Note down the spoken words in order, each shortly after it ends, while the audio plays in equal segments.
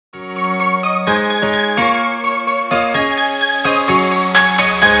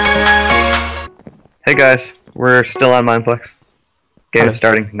guys, we're still on Mineplex. Game is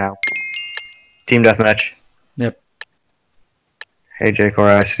starting now. Team Deathmatch. Yep. Hey Jacor,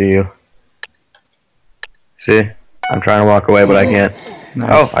 I see you. See? I'm trying to walk away, but I can't. Nice.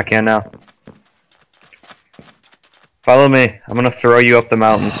 Oh, I can now. Follow me. I'm gonna throw you up the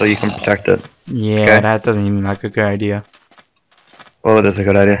mountain so you can protect it. Yeah, okay? that doesn't even like a good idea. Well, it is a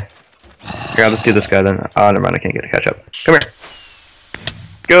good idea. Here, let's do this guy then. Oh, never mind, I can't get a catch up. Come here.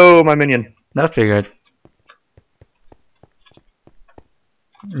 Go, my minion. That's pretty good.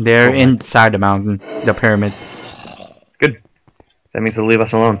 They're inside the mountain, the pyramid. Good. That means they'll leave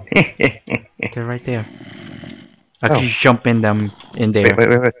us alone. They're right there. I can just jump in them in there.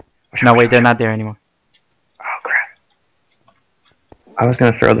 Wait. No, wait, they're not there anymore. Oh, crap. I was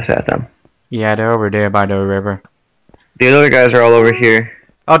gonna throw this at them. Yeah, they're over there by the river. The other guys are all over here.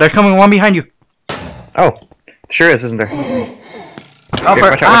 Oh, there's coming one behind you. Oh, sure is, isn't there? Oh, okay,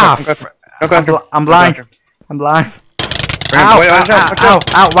 watch out. Go after him. I'm blind. I'm blind. Ow, Ow, watch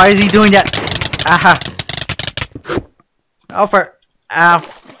out. ow, why is he doing that? Aha. Oh,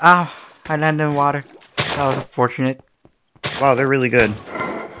 ow, I landed in water. That was unfortunate. Wow, they're really good.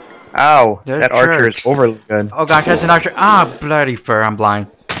 Ow, They're that archer is jerks. overly good. Oh gosh, that's an archer. Ah, bloody fur, I'm blind.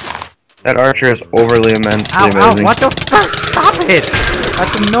 That archer is overly immensely Ow, amazing. what the fuck? Stop it!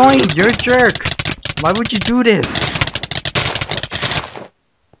 That's annoying, you're a jerk. Why would you do this?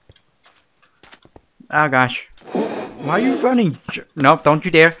 Oh gosh. Why are you running? Nope, don't you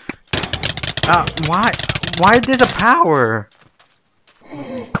dare. Why? Why is this a power?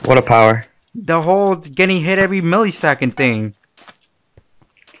 What a power. The whole getting hit every millisecond thing.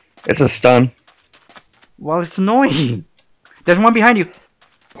 It's a stun. Well, it's annoying. There's one behind you.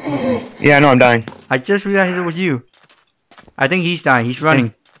 Yeah, I know I'm dying. I just realized it was you. I think he's dying. He's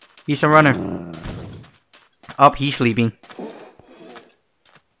running. He's a runner. Up, he's sleeping.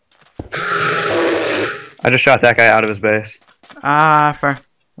 I just shot that guy out of his base. Fur.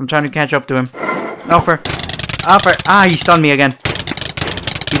 I'm trying to catch up to him. No, Fur. Fur. He stunned me again.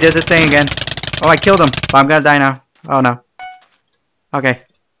 He did the thing again. Oh, I killed him. But I'm gonna die now. Oh, no. Okay.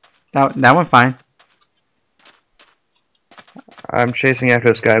 That went fine. I'm chasing after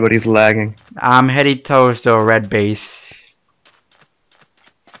this guy, but he's lagging. I'm heading towards the red base.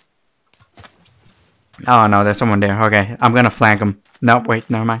 Oh, no, there's someone there. Okay, I'm gonna flank him. No, wait,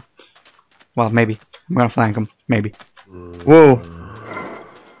 never mind. Well, maybe. I'm gonna flank him. Maybe. Whoa.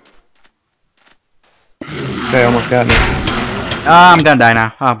 Okay, almost got me. I'm gonna die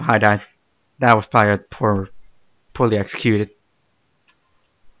now. Oh, I died. That was probably poorly executed.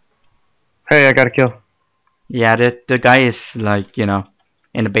 Hey, I got a kill. Yeah, the guy is like, you know,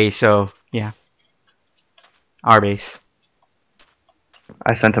 in the base, so yeah. Our base.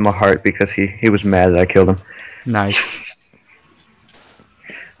 I sent him a heart because he was mad that I killed him. Nice.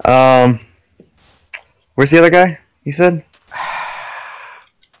 Where's the other guy? You said?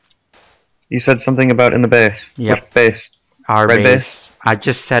 You said something about in the base. Yep. Which base? Our Red base? I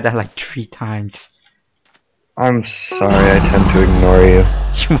just said that like 3 times. I'm sorry, I tend to ignore you.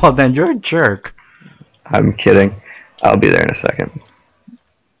 Well, then you're a jerk. I'm kidding. I'll be there in a second.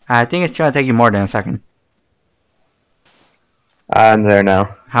 I think it's gonna take you more than a second. I'm there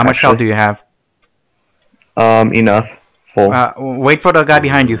now. How much health do you have? Enough. Full. Wait for the guy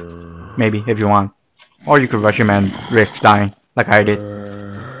behind you. Maybe, if you want. Or you could rush him and risk dying, like I did.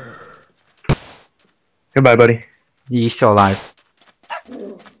 Goodbye, buddy. He's still alive.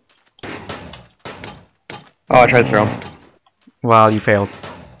 Oh, I tried to throw him. Well, you failed.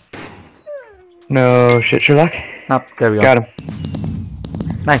 No shit, Sherlock. Oh, there we go. Got him.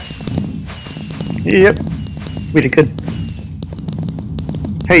 Nice. Yep. We did good.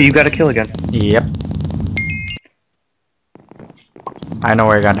 Hey, you got a kill again. Yep. I know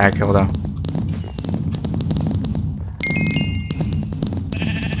where I got that kill though.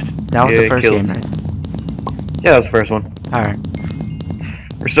 That was the first game, right? Yeah, that was the first one. Alright.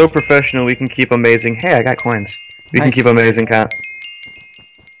 We're so professional, we can keep amazing. Hey, I got coins. We can keep amazing count.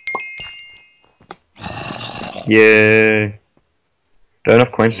 Yay. Do I have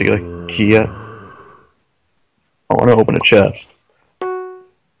enough coins to get a key yet? I want to open a chest. I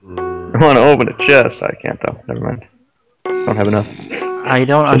want to open a chest. I can't though. Never mind. Don't have enough. I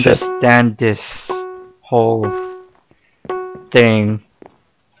don't understand this whole thing.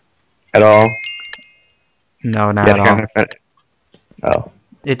 At all? No, not at all. Oh.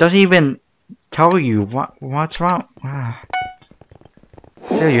 It doesn't even tell you what's wrong. Yeah,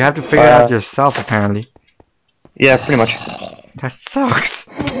 you have to figure it out yourself apparently. Yeah, pretty much. That sucks.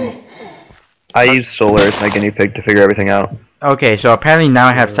 I use solar as my guinea pig to figure everything out. Okay, so apparently now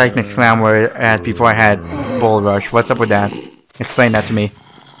I have Seismic Slam, whereas before I had Bull Rush. What's up with that? Explain that to me.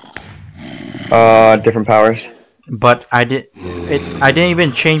 Different powers. But I didn't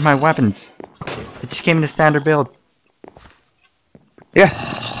even change my weapons. It just came in the standard build. Yeah.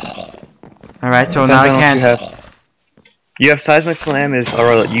 Alright, so now I can't. You have Seismic Slam is,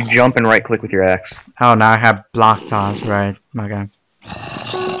 or you jump and right click with your axe. Oh, now I have block toss, right? Okay.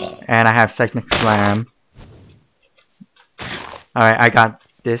 And I have Seismic Slam. Alright, I got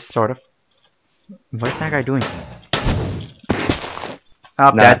this, sort of. What's that guy doing?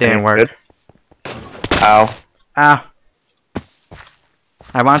 Oh, that didn't work. Good. Ow. Ah.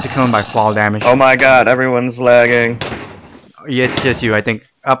 I wanted to kill him by fall damage. Oh my god, everyone's lagging. Yeah, it's just you, I think.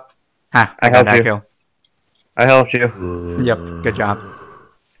 Up. Ha, I got helped that you. kill. I helped you. Yep, good job.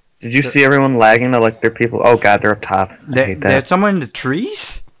 Did you see everyone lagging? They're like, they're people. Oh god, they're up top. I hate that. There's someone in the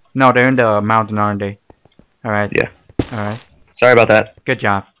trees? No, they're in the mountain, aren't they? Alright. Yeah. Alright. Sorry about that. Good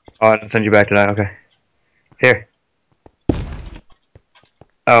job. Oh, I didn't send you back to that. Okay. Here.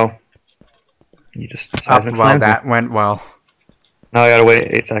 Oh. You just Seismic Well, slammed me. that went well. Now I gotta wait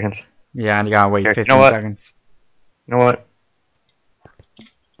 8 seconds. Yeah, and you gotta wait Here, 15 you know what? seconds. You know what?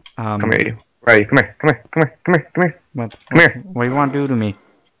 Come here, you. Where are you? Come here. Come here. Come here. Come here. Come here. Come here. What do you want to do to me?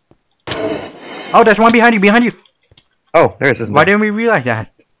 Oh, there's one behind you, behind you! Oh, there it is. Why didn't we realize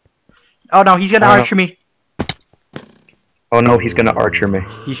that? Oh no, he's gonna archer me. Oh no, he's gonna archer me.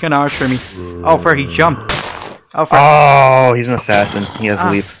 He's gonna archer me. Oh, he jumped. Oh, Oh, he's an assassin. He has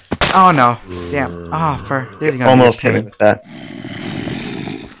leap. Oh no. Damn. Oh, this is gonna Almost be a hit me pain. with that.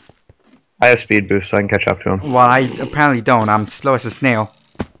 I have speed boost, so I can catch up to him. Well, I apparently don't. I'm slow as a snail.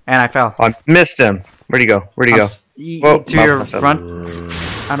 And I fell. Oh, I missed him. Where'd he go? Where'd he go? To your front.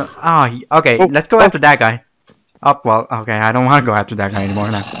 I don't. Oh, okay. Oh, let's go after that guy. Oh, well, okay. I don't want to go after that guy anymore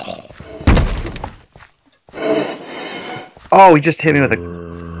now. Oh, he just hit me with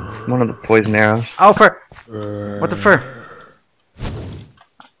one of the poison arrows. Oh, what the fur?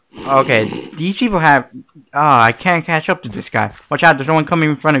 Okay, these people have. Oh, I can't catch up to this guy. Watch out! There's no one coming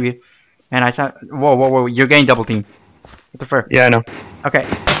in front of you. And I thought, whoa! You're getting double teamed. What the fur? Yeah, I know. Okay.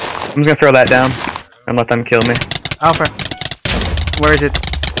 I'm just gonna throw that down and let them kill me. Oh, fur. Where is it?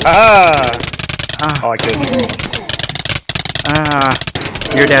 Ah! Ah. Oh, I killed you. Ah.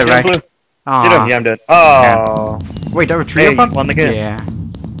 You're dead, right? Blue. Aw. Get him. Yeah, I'm dead. Oh. Wait, there were three Hey, of them? won the game. Yeah.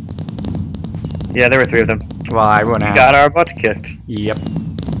 Yeah, there were 3 of them. Well, I wouldn't We have. got our butts kicked. Yep.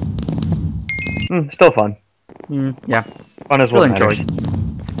 Still fun. Yeah. Fun is Still what matters.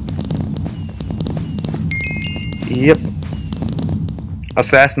 Yep.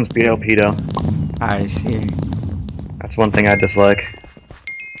 Assassins beat LP though. I see. That's one thing I dislike.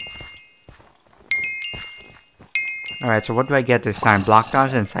 Alright, so what do I get this time? Block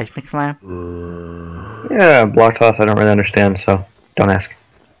dodge and seismic slam? Yeah, block toss I don't really understand, so don't ask.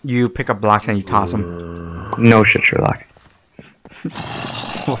 You pick up blocks and you toss them. No shit, Sherlock.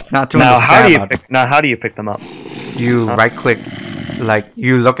 Not too Now how do you pick them up? You right click, like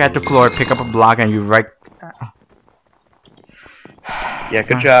you look at the floor, pick up a block, and you right. Yeah,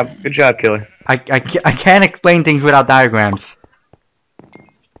 good job, killer. I can't explain things without diagrams.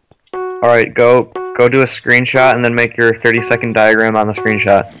 All right, go do a screenshot and then make your 30-second diagram on the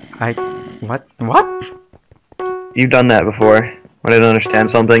screenshot. What? You've done that before. When I don't understand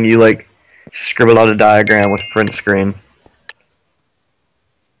something, you like scribble out a diagram with print screen.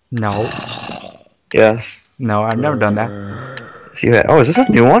 No. Yes. No, I've never done that. See that? Oh, is this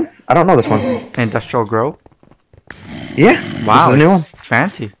a new one? I don't know this one. Industrial grow. Yeah. Wow, This is a new one.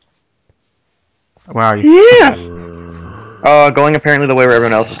 Fancy. Where are you? Yeah. Going apparently the way where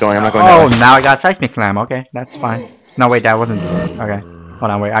everyone else is going. I'm not going that way. Now I got seismic slam. Okay, that's fine. No, wait, that wasn't. Okay,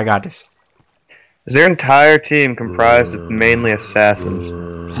 hold on, wait, I got this. Is their entire team comprised of mainly assassins?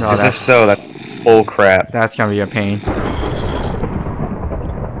 No, Because if so, that's bull crap. That's gonna be a pain.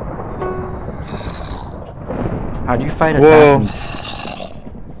 How do you fight assassins?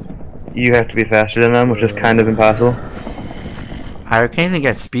 You have to be faster than them, which is kind of impossible. I can't even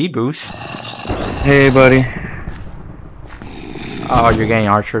get speed boost. Hey, buddy. Oh, you're getting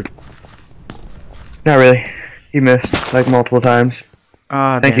archered. Not really. You missed, like, multiple times.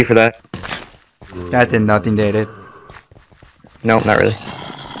 Thank you for that. That did nothing, did it? No, not really.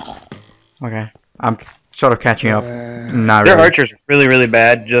 Okay. I'm sort of catching up. Not Their really. archers are really, really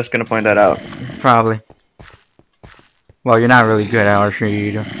bad, just gonna point that out. Probably. Well, you're not really good at archery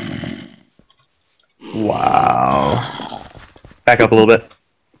either. Wow. Back up a little bit.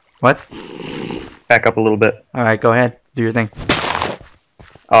 What? Back up a little bit. Alright, go ahead. Do your thing.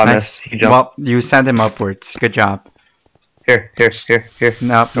 Oh, I Nice. missed. He jumped. Well, you sent him upwards. Good job. Here.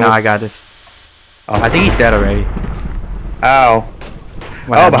 Nope, no, I got this. Oh, I think he's dead already. Ow.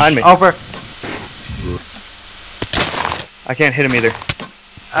 What Oh, happened? behind me. Over. I can't hit him either.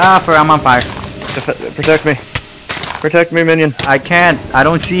 I'm on fire. Protect me. Protect me, minion. I can't. I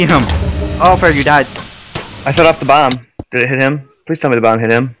don't see him. Oh, Fred, you died. I set off the bomb. Did it hit him? Please tell me the bomb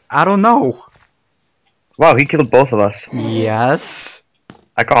hit him. I don't know. Wow, he killed both of us. Yes.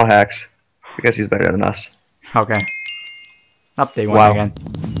 I call hacks. Because he's better than us. Okay. Update one Wow. again.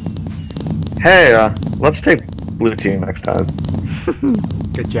 Hey, let's take blue team next time.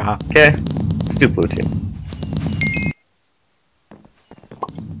 Good job. Okay, let's do blue team.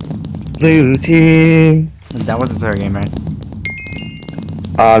 Blue team. That was the third game, right?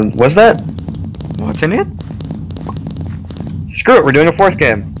 Was that? What's in it? Screw it, we're doing a fourth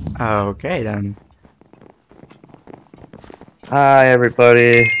game. Okay, then. Hi,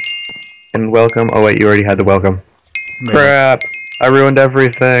 everybody. And welcome. Oh, wait, you already had the welcome. Maybe. Crap. I ruined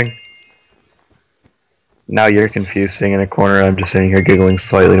everything. Now you're confused, sitting in a corner. I'm just sitting here giggling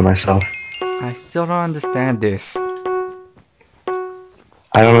slightly to myself. I still don't understand this.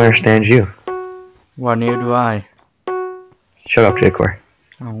 I don't understand you. Well, neither do I. Shut up, Jacor.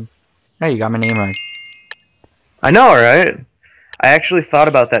 Oh. Hey, you got my name right. I know, right? I actually thought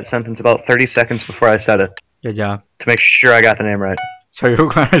about that sentence about 30 seconds before I said it. Good job. To make sure I got the name right. So you were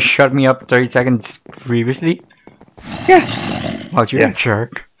gonna shut me up 30 seconds previously? Yeah. Well, you're a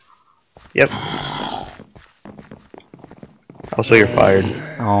jerk. Yep. Also, you're fired.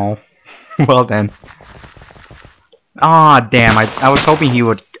 Oh. Well then. Ah, damn. I was hoping he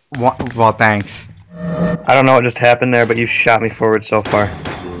would... Well, thanks. I don't know what just happened there, but you shot me forward so far.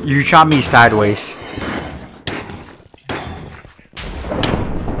 You shot me sideways.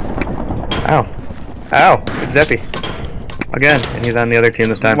 Ow. Ow. It's Zeppy. Again, and he's on the other team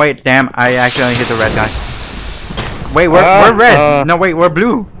this time. Wait, damn. I accidentally hit the red guy. Wait, we're red. No, wait, we're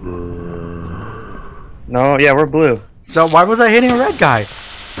blue. No, yeah, we're blue. So why was I hitting a red guy?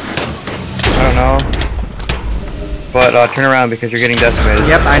 I don't know. But turn around because you're getting decimated.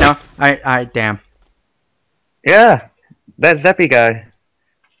 Yep, I know. I damn. Yeah, that Zeppy guy.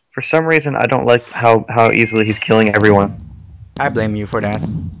 For some reason, I don't like how easily he's killing everyone. I blame you for that.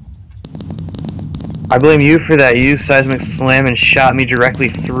 I blame you for that. You Seismic slam and shot me directly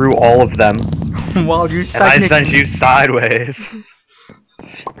through all of them. Well, you And I sent you sideways.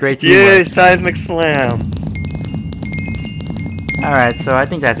 Great teamwork. Yay, Seismic slam. Alright, so I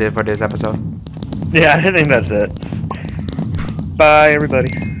think that's it for this episode. Yeah, I think that's it. Bye,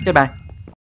 everybody. Goodbye.